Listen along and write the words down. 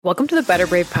Welcome to the Better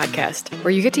Brave podcast, where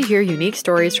you get to hear unique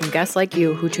stories from guests like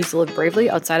you who choose to live bravely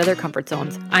outside of their comfort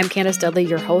zones. I'm Candace Dudley,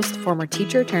 your host, former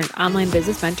teacher turned online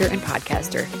business mentor and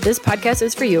podcaster. This podcast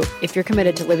is for you if you're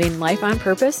committed to living life on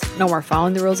purpose, no more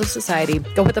following the rules of society.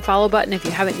 Go hit the follow button if you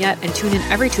haven't yet, and tune in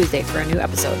every Tuesday for a new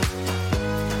episode.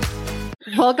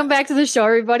 Welcome back to the show,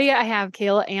 everybody. I have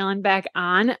Kayla Allen back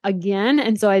on again.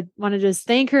 And so I want to just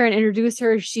thank her and introduce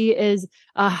her. She is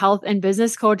a health and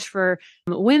business coach for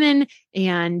women,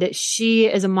 and she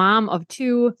is a mom of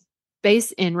two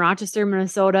based in Rochester,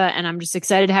 Minnesota. And I'm just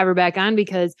excited to have her back on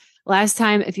because last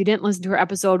time, if you didn't listen to her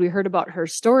episode, we heard about her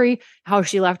story, how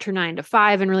she left her 9 to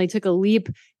 5 and really took a leap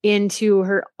into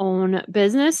her own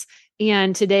business.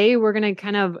 And today we're going to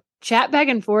kind of chat back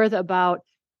and forth about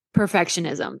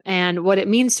perfectionism and what it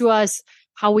means to us,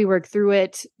 how we work through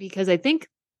it, because I think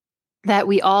that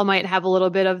we all might have a little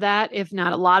bit of that, if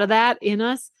not a lot of that in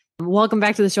us. Welcome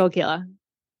back to the show, Kayla.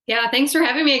 Yeah, thanks for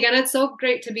having me again. It's so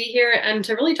great to be here and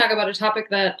to really talk about a topic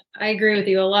that I agree with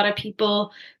you. A lot of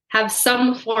people have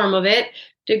some form of it,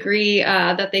 degree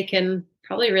that they can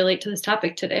probably relate to this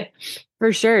topic today.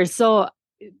 For sure. So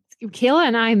Kayla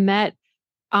and I met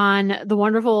on the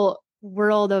wonderful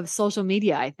world of social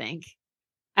media, I think.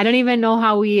 I don't even know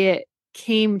how we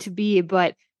came to be,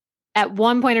 but at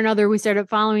one point or another, we started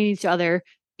following each other,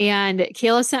 and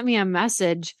Kayla sent me a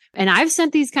message, and I've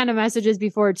sent these kind of messages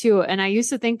before too. And I used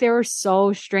to think they were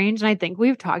so strange. And I think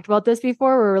we've talked about this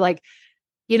before, where we're like,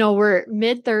 we're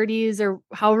mid-30s or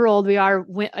however old we are,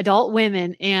 adult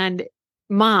women and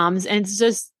moms. And it's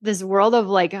just this world of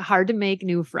like hard to make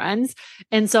new friends.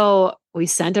 And so we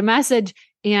sent a message.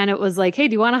 And it was like, hey,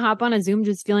 do you want to hop on a Zoom?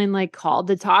 Just feeling like called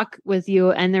to talk with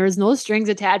you. And there was no strings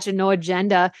attached and no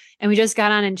agenda. And we just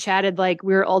got on and chatted like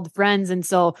we were old friends. And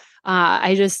so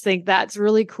I just think that's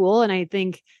really cool. And I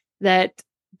think that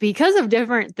because of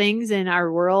different things in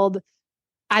our world,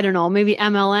 I don't know, maybe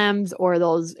MLMs or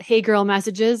those hey girl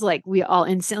messages, like we all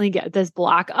instantly get this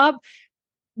block up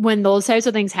when those types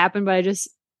of things happen. But I just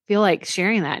feel like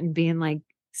sharing that and being like,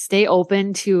 stay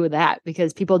open to that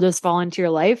because people just fall into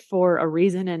your life for a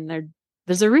reason, and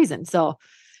there's a reason. So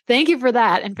thank you for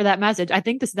that. And for that message. I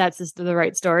think that's just the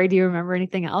right story. Do you remember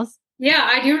anything else? Yeah,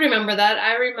 I do remember that.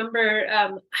 I remember, I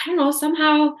don't know,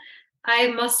 somehow I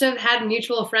must have had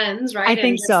mutual friends, right? I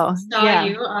think so. Saw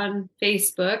you on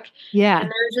Facebook. Yeah. And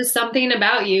there was just something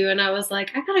about you. And I was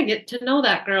like, I gotta get to know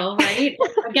that girl, right?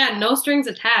 Again, no strings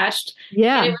attached.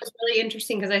 Yeah. And it was really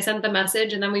interesting because I sent the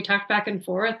message and then we talked back and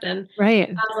forth. And right.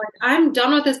 I was like, I'm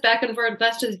done with this back and forth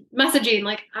messaging.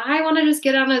 Like, I want to just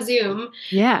get on a Zoom.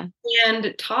 Yeah.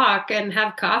 And talk and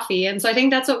have coffee. And so I think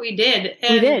that's what we did.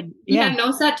 And we did. Yeah. We had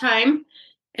no set time.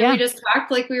 And we just talked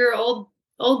like we were old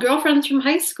girlfriends from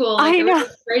high school. Like, I know. It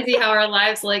was crazy how our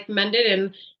lives like mended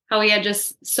and how we had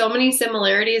just so many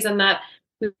similarities and that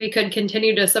we could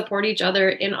continue to support each other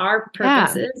in our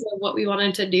purposes of what we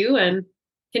wanted to do and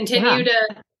continue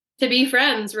to be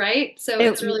friends, right? So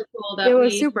it's really cool that it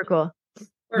was super cool.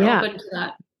 We're open to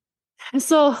that.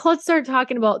 So let's start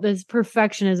talking about this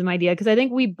perfectionism idea, because I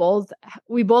think we both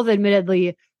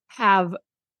admittedly have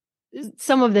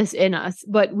some of this in us,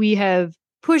 but we have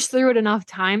pushed through it enough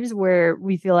times where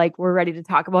we feel like we're ready to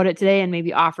talk about it today and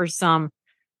maybe offer some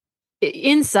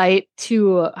insight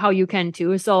to how you can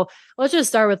too. So let's just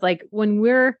start with like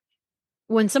when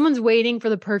someone's waiting for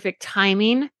the perfect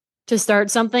timing to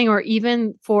start something, or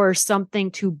even for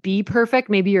something to be perfect.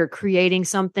 Maybe you're creating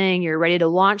something, you're ready to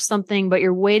launch something, but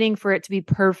you're waiting for it to be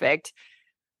perfect.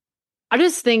 I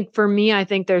just think for me, I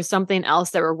think there's something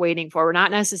else that we're waiting for.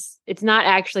 It's not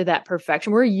actually that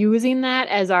perfection. We're using that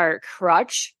as our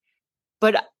crutch,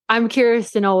 but I'm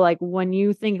curious to know, like, when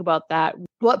you think about that,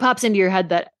 what pops into your head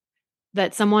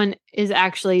that someone is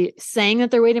actually saying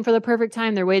that they're waiting for the perfect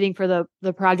time. They're waiting for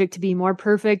the project to be more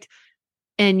perfect.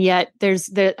 And yet there's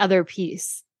the other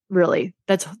piece, really.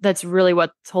 That's really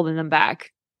what's holding them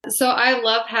back. So I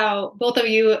love how both of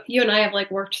you and I have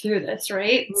like worked through this,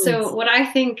 right? Mm. So what I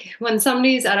think when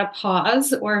somebody's at a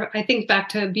pause, or I think back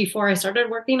to before I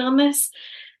started working on this,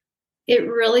 it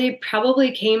really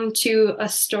probably came to a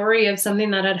story of something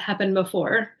that had happened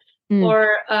before,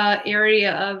 or an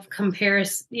area of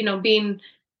comparison,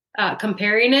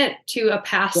 comparing it to a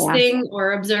past thing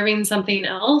or observing something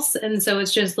else. And so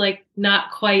it's just like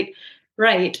not quite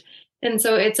right. And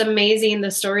so it's amazing the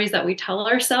stories that we tell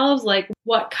ourselves, like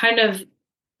what kind of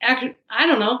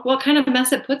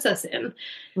mess it puts us in.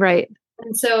 Right.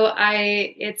 And so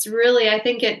I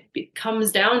think it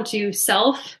comes down to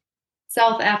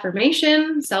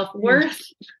self-affirmation, self-worth,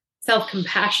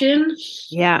 self-compassion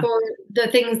for the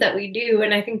things that we do.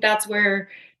 And I think that's where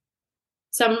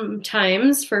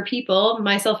sometimes for people,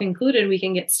 myself included, we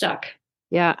can get stuck.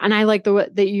 Yeah. And I like the way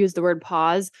that you use the word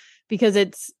pause because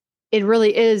it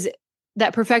really is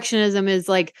that perfectionism is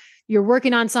like you're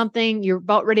working on something, you're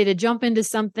about ready to jump into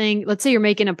something. Let's say you're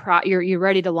making you're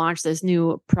ready to launch this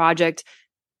new project.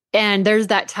 And there's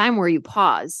that time where you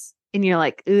pause and you're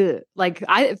like, ugh. Like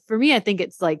for me, I think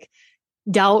it's like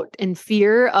doubt and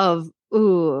fear of,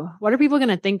 ooh, what are people going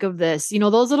to think of this?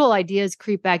 Those little ideas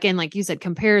creep back in, like you said,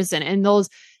 comparison. And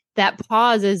that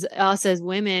pause is us as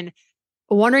women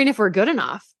wondering if we're good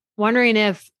enough, wondering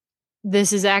if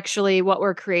this is actually what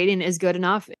we're creating is good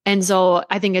enough. And so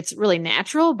I think it's really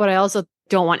natural, but I also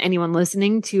don't want anyone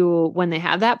listening to, when they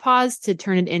have that pause, to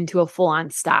turn it into a full on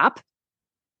stop.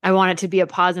 I want it to be a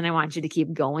pause and I want you to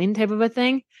keep going type of a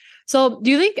thing. So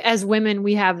do you think as women,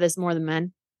 we have this more than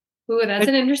men? Ooh, that's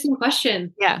an interesting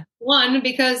question. Yeah. One,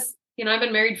 because, I've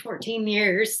been married 14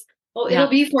 years. Well, Yeah. it'll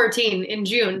be 14 in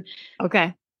June.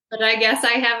 Okay. But I guess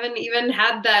I haven't even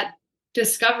had that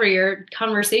discovery or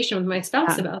conversation with my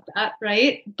spouse Yeah. about that,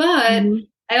 right? But Mhm.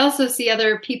 I also see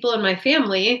other people in my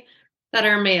family that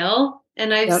are male,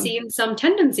 and I've Yep. seen some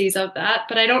tendencies of that,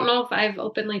 but I don't know if I've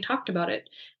openly talked about it.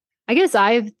 I guess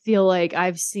I feel like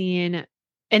I've seen,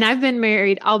 and I've been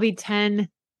married, I'll be 10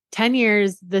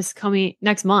 years this coming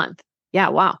next month. Yeah.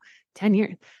 Wow. 10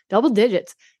 years, double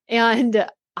digits. And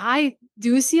I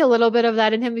do see a little bit of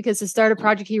that in him because to start a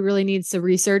project, he really needs to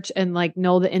research and like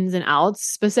know the ins and outs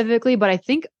specifically. But I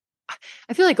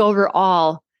feel like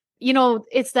overall,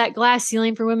 it's that glass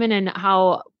ceiling for women and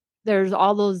how there's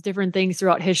all those different things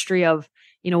throughout history of,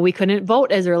 we couldn't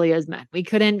vote as early as men. We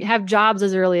couldn't have jobs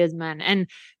as early as men. And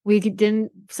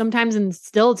didn't sometimes, and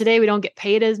still today, we don't get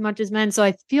paid as much as men. So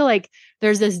I feel like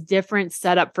there's this different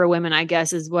setup for women, I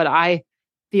guess, is what I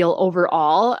feel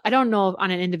overall. I don't know if on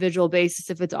an individual basis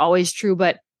if it's always true,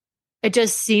 but it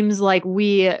just seems like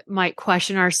we might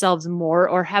question ourselves more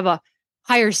or have a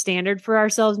higher standard for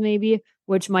ourselves, maybe,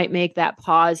 which might make that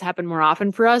pause happen more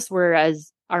often for us.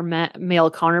 Whereas our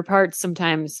male counterparts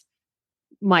sometimes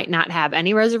might not have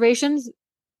any reservations.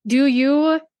 Do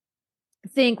you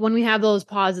think when we have those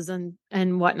pauses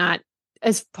and whatnot,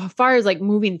 as far as like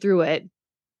moving through it,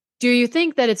 do you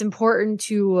think that it's important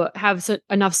to have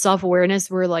enough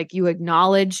self-awareness where like you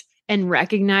acknowledge and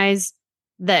recognize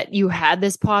that you had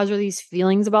this pause or these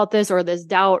feelings about this or this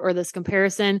doubt or this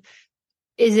comparison?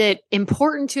 Is it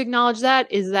important to acknowledge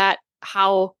that? Is that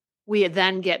how we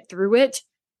then get through it?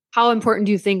 How important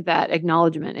do you think that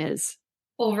acknowledgement is?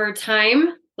 Over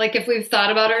time, like if we've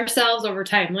thought about ourselves over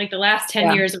time, like the last 10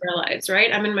 Yeah. years of our lives,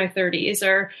 right? I'm in my 30s,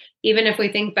 or even if we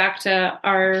think back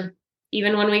to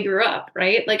even when we grew up,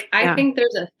 right? Like I Yeah. think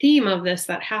there's a theme of this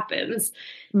that happens.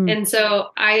 Mm, And so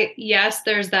yes,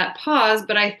 there's that pause,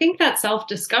 but I think that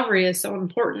self-discovery is so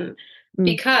important mm,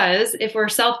 because if we're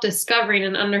self-discovering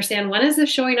and understand when is this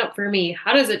showing up for me?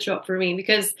 How does it show up for me?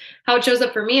 Because how it shows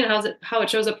up for me and how it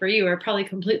shows up for you are probably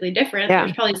completely different. yeah.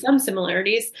 There's probably some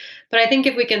similarities, but I think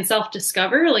if we can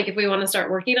self-discover, like if we want to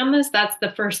start working on this, that's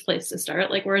the first place to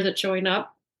start. Like where is it showing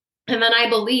up? And then I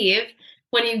believe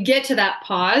when you get to that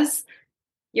pause,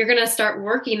 you're going to start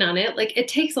working on it. Like it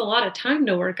takes a lot of time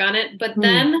to work on it, but Mm,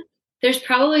 then there's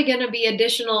probably going to be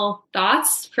additional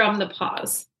thoughts from the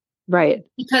pause right.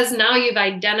 because now you've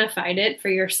identified it for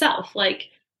yourself. Like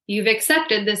you've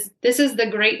accepted this is the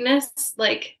greatness.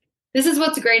 Like this is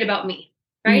what's great about me,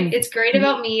 right? Mm, It's great mm,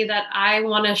 about me that I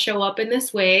want to show up in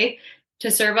this way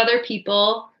to serve other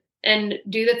people and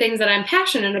do the things that I'm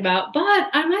passionate about, but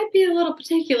I might be a little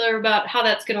particular about how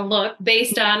that's going to look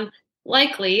based on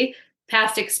likely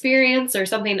past experience or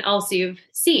something else you've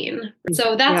seen.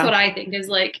 So that's yeah. what I think is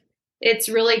like it's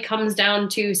really comes down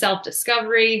to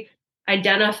self-discovery,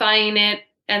 identifying it,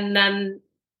 and then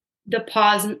the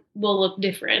pause will look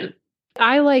different.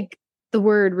 I like the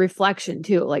word reflection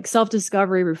too, like self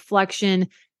discovery, reflection.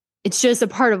 It's just a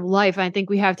part of life. I think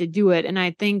we have to do it. And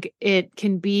I think it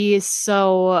can be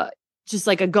so just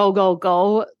like a go, go,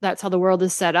 go. That's how the world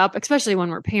is set up, especially when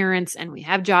we're parents and we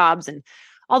have jobs and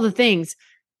all the things.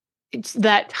 It's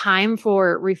that time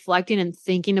for reflecting and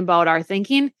thinking about our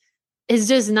thinking is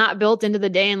just not built into the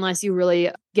day unless you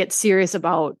really get serious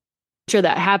about sure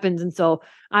that happens. And so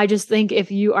I just think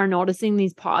if you are noticing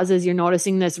these pauses, you're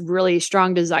noticing this really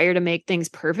strong desire to make things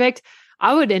perfect.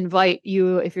 I would invite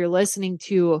you, if you're listening,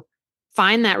 to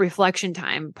find that reflection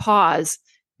time, pause,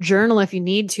 journal if you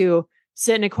need to,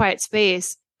 sit in a quiet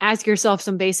space, ask yourself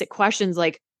some basic questions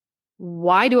like,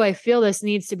 why do I feel this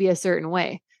needs to be a certain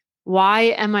way? Why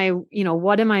am I,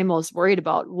 what am I most worried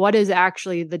about? What is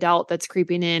actually the doubt that's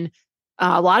creeping in?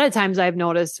 A lot of times I've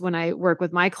noticed when I work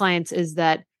with my clients is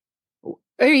that,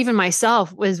 or even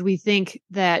myself, was we think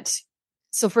that,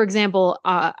 so for example,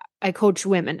 I coach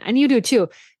women and you do too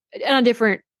on a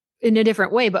different in a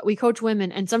different way, but we coach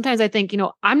women. And sometimes I think,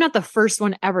 I'm not the first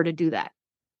one ever to do that.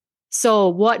 So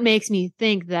what makes me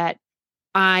think that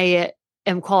I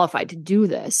am qualified to do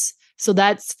this? So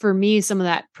that's for me, some of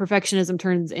that perfectionism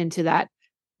turns into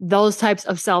those types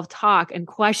of self-talk and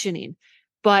questioning.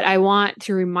 But I want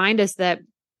to remind us that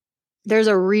there's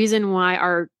a reason why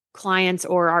our clients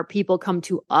or our people come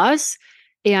to us.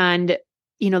 And,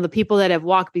 the people that have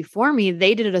walked before me,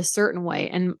 they did it a certain way.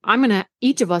 And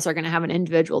each of us are going to have an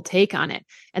individual take on it.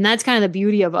 And that's kind of the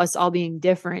beauty of us all being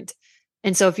different.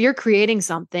 And so if you're creating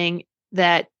something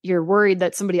that you're worried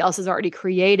that somebody else has already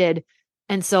created,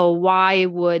 and so why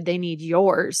would they need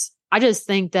yours? I just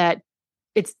think that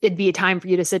it'd be a time for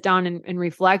you to sit down and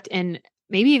reflect, and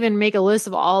maybe even make a list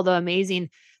of all the amazing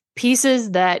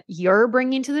pieces that you're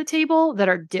bringing to the table that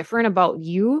are different about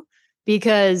you,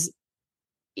 because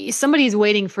somebody's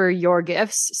waiting for your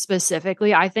gifts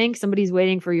specifically. I think somebody's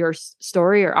waiting for your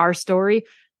story or our story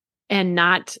and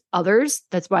not others.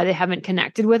 That's why they haven't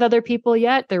connected with other people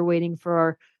yet. They're waiting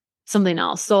for something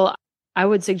else. So I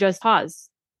would suggest pause.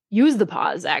 Use the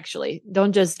pause, actually.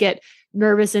 Don't just get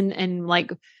nervous and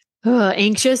like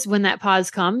anxious when that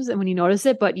pause comes and when you notice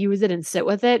it, but use it and sit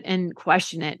with it and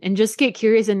question it and just get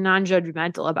curious and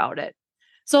non-judgmental about it.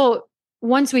 So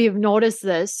once we've noticed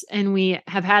this and we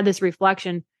have had this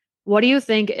reflection, what do you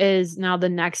think is now the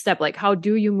next step? Like, how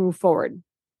do you move forward?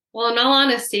 Well, in all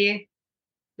honesty,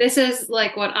 this is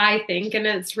like what I think, and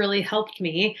it's really helped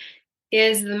me,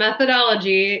 is the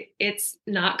methodology. It's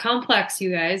not complex, you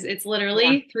guys. It's Yeah.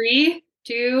 literally 3,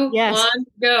 2, Yes. 1,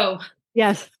 go.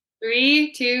 Yes.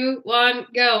 3, 2, 1,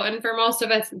 go. And for most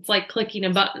of us, it's like clicking a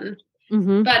button.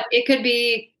 Mm-hmm. But it could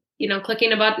be,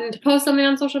 clicking a button to post something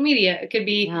on social media. It could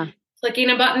be Yeah.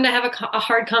 clicking a button to have a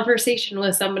hard conversation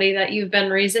with somebody that you've been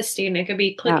resisting. It could be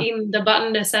Yeah. clicking the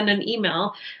button to send an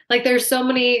email. Like there's so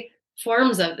many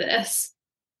forms of this.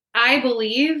 I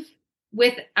believe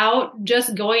without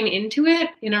just going into it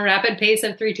in a rapid pace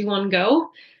of 3, 2, 1, go,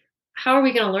 how are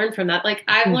we going to learn from that? Like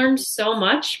I've Yeah. learned so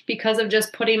much because of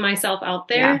just putting myself out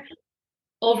Yeah. there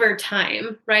over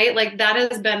time, right? Like that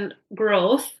has been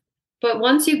growth. But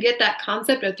once you get that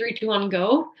concept of 3, 2, 1,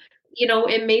 go,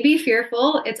 it may be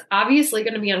fearful. It's obviously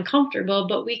going to be uncomfortable,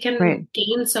 but we can Right.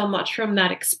 gain so much from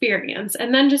that experience.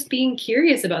 And then just being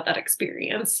curious about that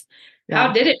experience. Yeah.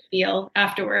 How did it feel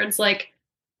afterwards? Like,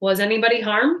 was anybody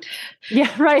harmed? Yeah.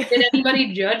 Right. Did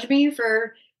anybody judge me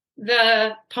for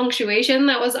the punctuation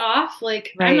that was off?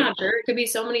 Like, I'm Right. not sure. It could be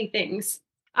so many things.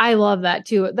 I love that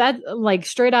too. That like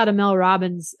straight out of Mel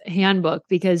Robbins' handbook,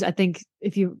 because I think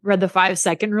if you read the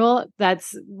 5-second rule,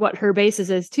 that's what her basis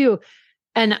is too.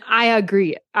 And I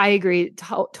agree. I agree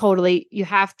totally. You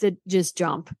have to just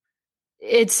jump.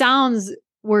 It sounds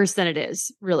worse than it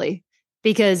is, really,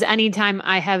 because anytime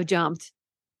I have jumped,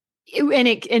 and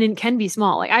it can be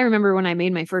small. Like I remember when I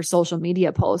made my first social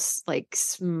media posts, like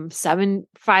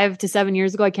 5 to 7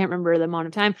 years ago. I can't remember the amount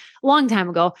of time, a long time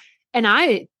ago. And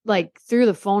I like threw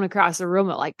the phone across the room.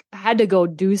 Like had to go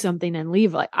do something and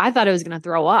leave. Like I thought I was going to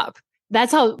throw up.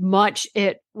 That's how much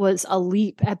it was a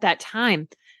leap at that time.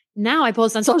 Now I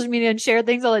post on social media and share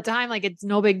things all the time. Like it's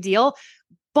no big deal.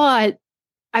 But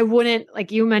I wouldn't,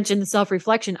 like you mentioned, the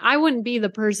self-reflection. I wouldn't be the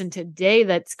person today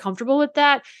that's comfortable with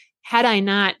that had I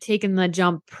not taken the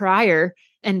jump prior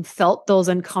and felt those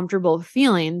uncomfortable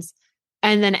feelings.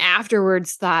 And then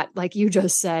afterwards thought, like you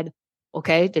just said,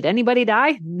 okay, did anybody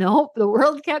die? Nope. The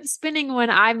world kept spinning when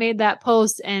I made that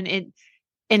post.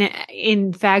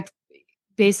 In fact,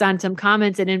 based on some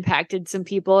comments, it impacted some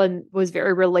people and was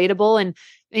very relatable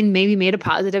and maybe made a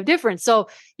positive difference. So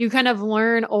you kind of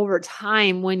learn over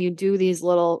time when you do these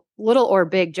little or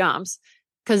big jumps,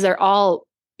 because they're all,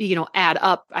 add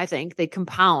up. I think they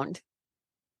compound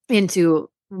into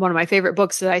one of my favorite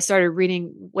books that I started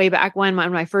reading way back when. One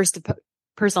of my first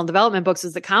personal development books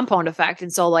is The Compound Effect.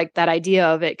 And so like that idea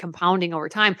of it compounding over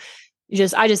time,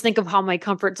 I just think of how my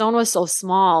comfort zone was so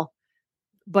small,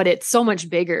 but it's so much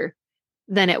bigger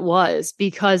than it was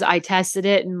because I tested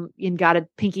it and got a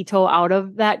pinky toe out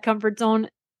of that comfort zone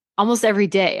almost every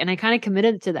day. And I kind of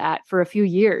committed to that for a few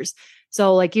years.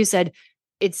 So like you said,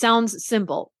 it sounds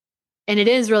simple and it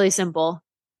is really simple,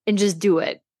 and just do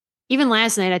it. Even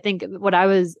last night, I think what I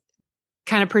was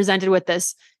kind of presented with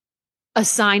this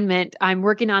assignment, I'm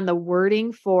working on the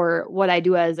wording for what I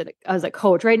do as a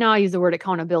coach. Right now I use the word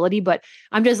accountability, but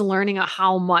I'm just learning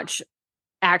how much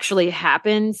actually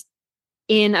happens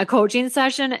in a coaching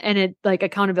session, and it like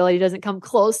accountability doesn't come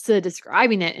close to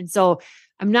describing it. And so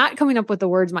I'm not coming up with the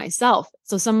words myself.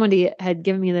 So somebody had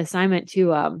given me the assignment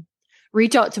to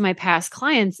reach out to my past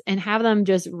clients and have them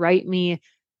just write me,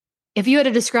 if you had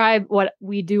to describe what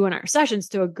we do in our sessions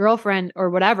to a girlfriend or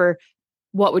whatever,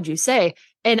 what would you say?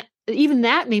 And even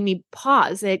that made me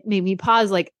pause. It made me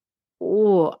pause like,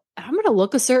 oh, I'm going to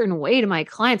look a certain way to my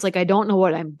clients. Like, I don't know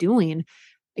what I'm doing.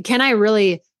 Can I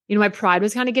really, my pride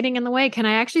was kind of getting in the way. Can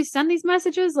I actually send these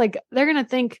messages? Like, they're going to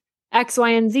think X, Y,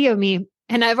 and Z of me.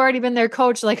 And I've already been their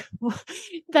coach. Like,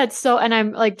 that's so, and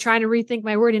I'm like trying to rethink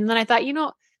my wording. And then I thought,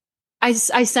 I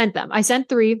sent them. I sent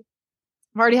 3.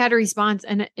 I've already had a response.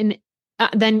 And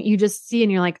then you just see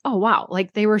and you're like, oh, wow.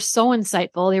 Like, they were so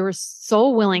insightful. They were so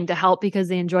willing to help because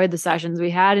they enjoyed the sessions we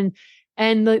had.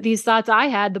 And these thoughts I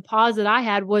had, the pause that I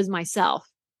had was myself.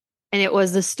 And it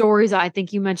was the stories I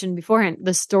think you mentioned beforehand,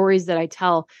 the stories that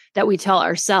we tell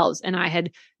ourselves. And I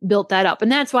had built that up.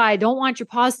 And that's why I don't want your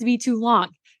pause to be too long,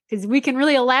 because we can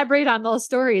really elaborate on those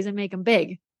stories and make them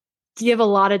big. Give a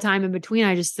lot of time in between.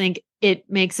 I just think it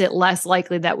makes it less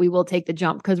likely that we will take the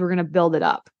jump because we're going to build it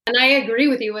up. And I agree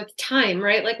with you with time,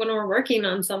 right? Like when we're working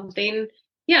on something,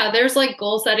 yeah, there's like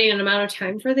goal setting and amount of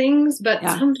time for things, but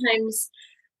sometimes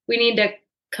we need to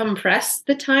compress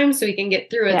the time so we can get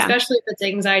through it, especially if it's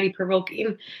anxiety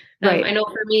provoking. Right. I know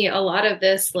for me, a lot of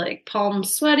this, like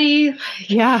palms sweaty,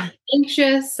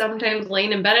 anxious, sometimes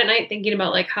laying in bed at night thinking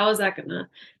about like, how is that going to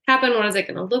happen? What is it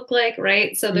going to look like?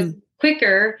 Right. So the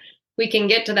quicker we can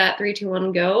get to that 3, 2,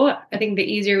 1, go, I think the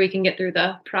easier we can get through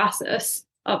the process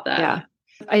of that. Yeah.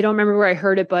 I don't remember where I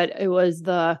heard it, but it was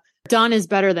the done is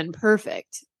better than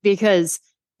perfect, because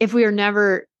if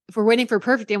we're waiting for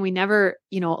perfect and we never,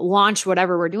 launch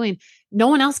whatever we're doing, no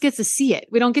one else gets to see it.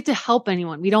 We don't get to help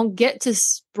anyone. We don't get to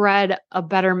spread a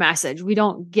better message. We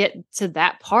don't get to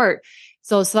that part.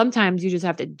 So sometimes you just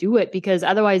have to do it, because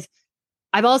otherwise,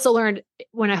 I've also learned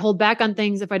when I hold back on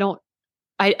things, if I don't,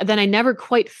 then I never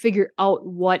quite figure out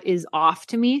what is off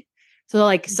to me. So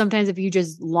like sometimes if you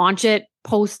just launch it,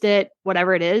 post it,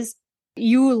 whatever it is,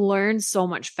 you learn so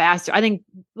much faster. I think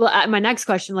my next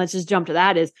question, let's just jump to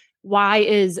that, is why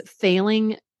is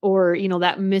failing or,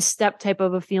 that misstep type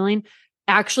of a feeling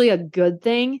actually a good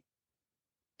thing?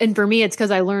 And for me, it's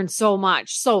because I learned so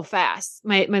much so fast.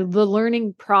 The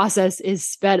learning process is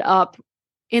sped up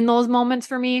in those moments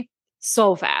for me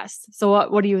so fast. So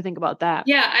what do you think about that?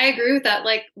 Yeah, I agree with that.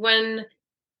 Like when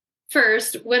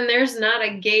there's not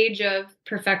a gauge of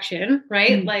perfection,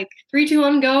 right? Like 3, 2,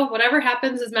 1, go, whatever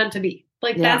happens is meant to be.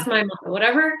 Like that's my motto.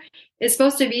 Whatever is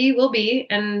supposed to be will be,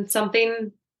 and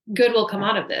something good will come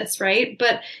out of this, right?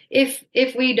 But if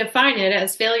we define it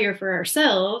as failure for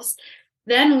ourselves,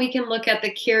 then we can look at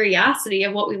the curiosity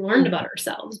of what we learned about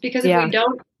ourselves. Because if we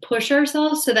don't push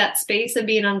ourselves to that space of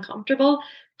being uncomfortable,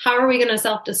 how are we going to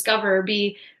self-discover,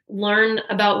 learn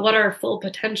about what our full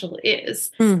potential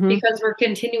is? Because we're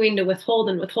continuing to withhold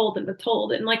and withhold and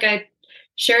withhold. And like I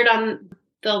shared on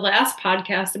the last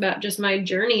podcast about just my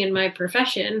journey in my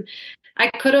profession, I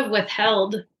could have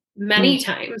withheld many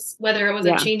times, whether it was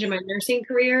a change in my nursing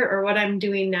career or what I'm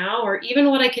doing now, or even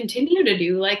what I continue to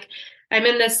do. Like I'm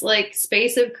in this like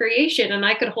space of creation, and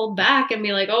I could hold back and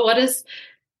be like, oh, what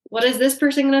is this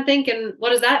person going to think? And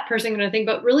what is that person going to think?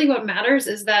 But really what matters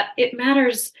is that it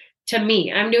matters to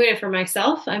me. I'm doing it for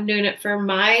myself. I'm doing it for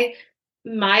my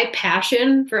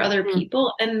passion for other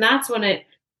people. And that's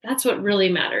what really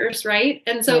matters. Right.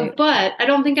 And so, but I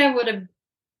don't think I would have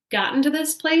gotten to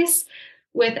this place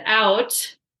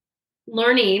without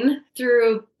learning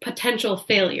through potential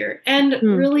failure. And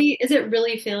really, is it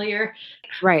really failure?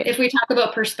 Right. If we talk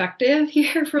about perspective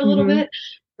here for a little bit,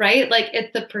 right? Like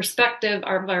it's the perspective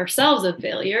of ourselves of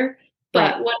failure.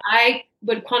 But what I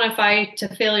would quantify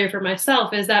to failure for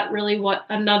myself, is that really what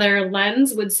another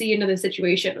lens would see into the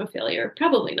situation of failure?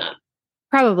 Probably not.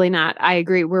 Probably not. I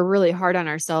agree. We're really hard on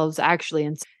ourselves, actually.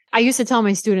 And I used to tell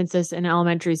my students this in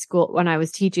elementary school when I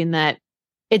was teaching, that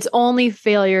it's only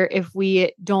failure if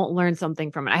we don't learn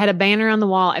something from it. I had a banner on the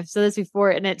wall. I've said this before,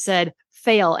 and it said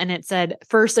fail, and it said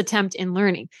first attempt in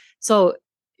learning. So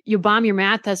you bomb your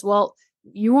math test. Well,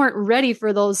 you weren't ready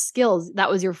for those skills. That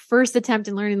was your first attempt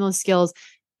in learning those skills.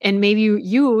 And maybe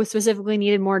you specifically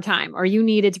needed more time, or you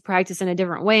needed to practice in a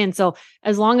different way. And so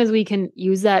as long as we can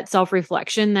use that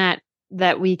self-reflection,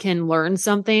 that we can learn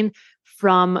something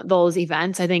from those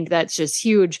events, I think that's just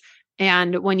huge.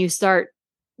 And when you start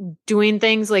doing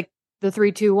things like the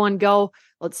 3, 2, 1, go,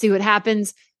 let's see what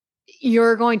happens,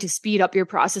 you're going to speed up your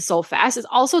process so fast. It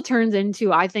also turns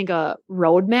into, I think, a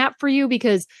roadmap for you,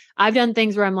 because I've done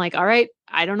things where I'm like, all right,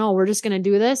 I don't know, we're just going to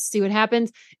do this, see what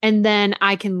happens. And then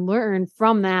I can learn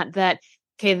from that,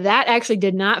 okay, that actually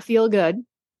did not feel good.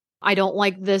 I don't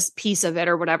like this piece of it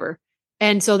or whatever.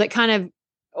 And so that kind of,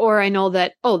 or I know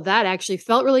that, oh, that actually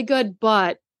felt really good,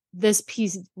 but this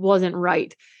piece wasn't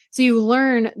right. So you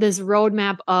learn this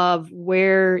roadmap of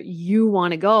where you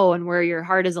want to go and where your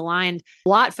heart is aligned a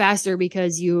lot faster,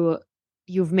 because you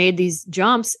you've made these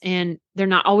jumps and they're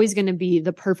not always going to be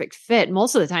the perfect fit.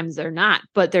 Most of the times they're not,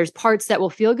 but there's parts that will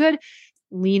feel good.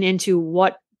 Lean into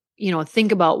what,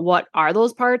 think about what are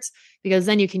those parts, because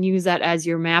then you can use that as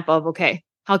your map of, okay,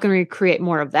 how can we create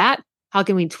more of that? How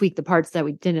can we tweak the parts that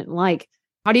we didn't like?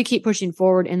 How do you keep pushing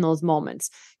forward in those moments?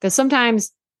 Because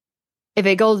sometimes if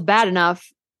it goes bad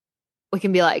enough, we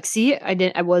can be like, see,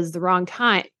 I was the wrong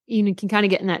time. You can kind of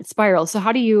get in that spiral. So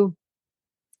does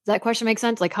that question make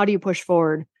sense? Like, how do you push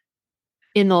forward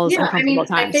in those Yeah, I uncomfortable mean,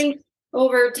 I times? think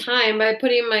over time, by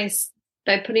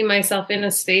putting myself in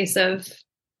a space of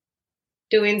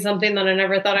doing something that I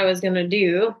never thought I was going to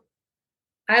do,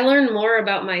 I learn more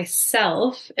about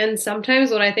myself. And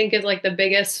sometimes what I think is like the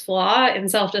biggest flaw in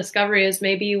self-discovery is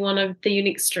maybe one of the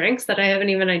unique strengths that I haven't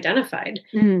even identified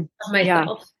of Yeah.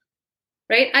 myself.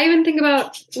 Right? I even think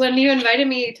about when you invited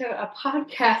me to a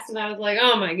podcast and I was like,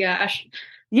 oh my gosh,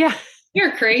 Yeah.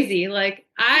 you're crazy. Like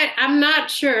I'm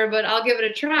not sure, but I'll give it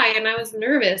a try. And I was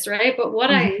nervous, right? But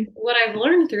what Mhm. I've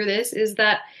learned through this is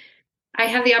that I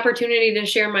have the opportunity to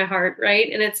share my heart, right?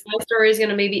 And it's my story is going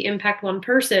to maybe impact one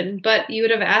person. But you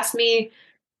would have asked me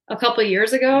a couple of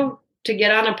years ago to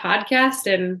get on a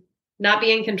podcast and not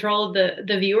be in control of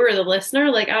the viewer or the listener.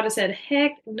 Like I would have said,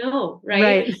 heck no,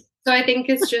 right? Right. So I think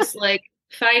it's just like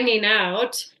finding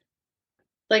out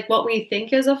like what we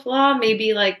think is a flaw may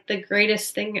be like the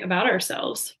greatest thing about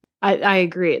ourselves. I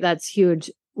agree. That's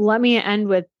huge. Let me end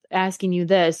with asking you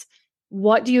this.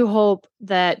 What do you hope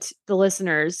that the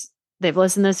listeners, they've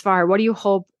listened this far, what do you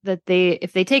hope that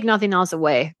if they take nothing else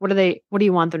away, what do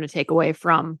you want them to take away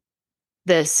from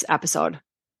this episode?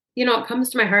 What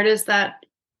comes to my heart is that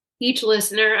each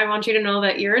listener, I want you to know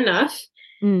that you're enough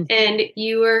Mm, and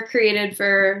you were created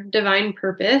for divine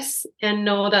purpose and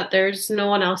know that there's no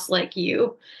one else like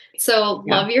you. So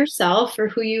yeah. love yourself for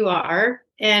who you are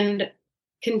and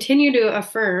continue to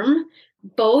affirm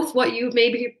both what you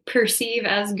maybe perceive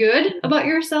as good about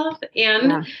yourself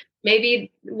and Yeah.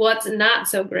 maybe what's not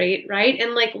so great, right?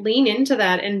 And like lean into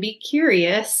that and be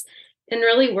curious and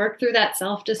really work through that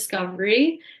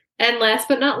self-discovery. And last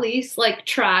but not least, like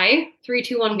try 3,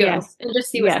 2, 1, go Yes. and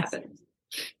just see what Yes. happens.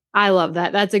 I love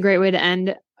that. That's a great way to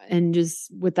end. And just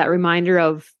with that reminder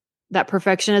of that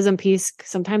perfectionism piece,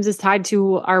 sometimes is tied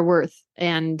to our worth.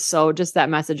 And so just that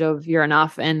message of you're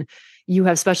enough and you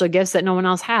have special gifts that no one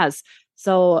else has.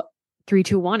 So 3,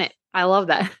 2, 1 it. I love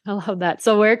that. I love that.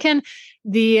 So where can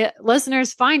the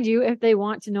listeners find you if they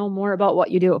want to know more about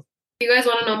what you do? If you guys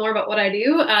want to know more about what I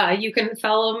do, you can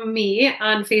follow me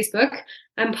on Facebook.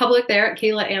 I'm public there at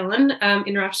Kayla Allen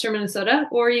in Rochester, Minnesota,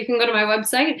 or you can go to my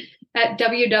website at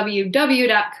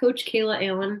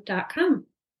www.coachkaylaAllen.com.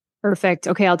 Perfect.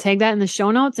 Okay, I'll tag that in the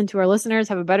show notes. And to our listeners,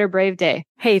 have a better, brave day.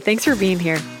 Hey, thanks for being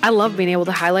here. I love being able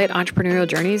to highlight entrepreneurial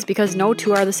journeys because no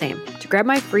two are the same. To grab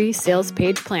my free sales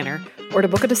page planner or to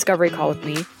book a discovery call with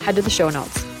me, head to the show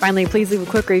notes. Finally, please leave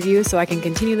a quick review so I can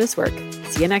continue this work.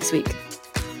 See you next week.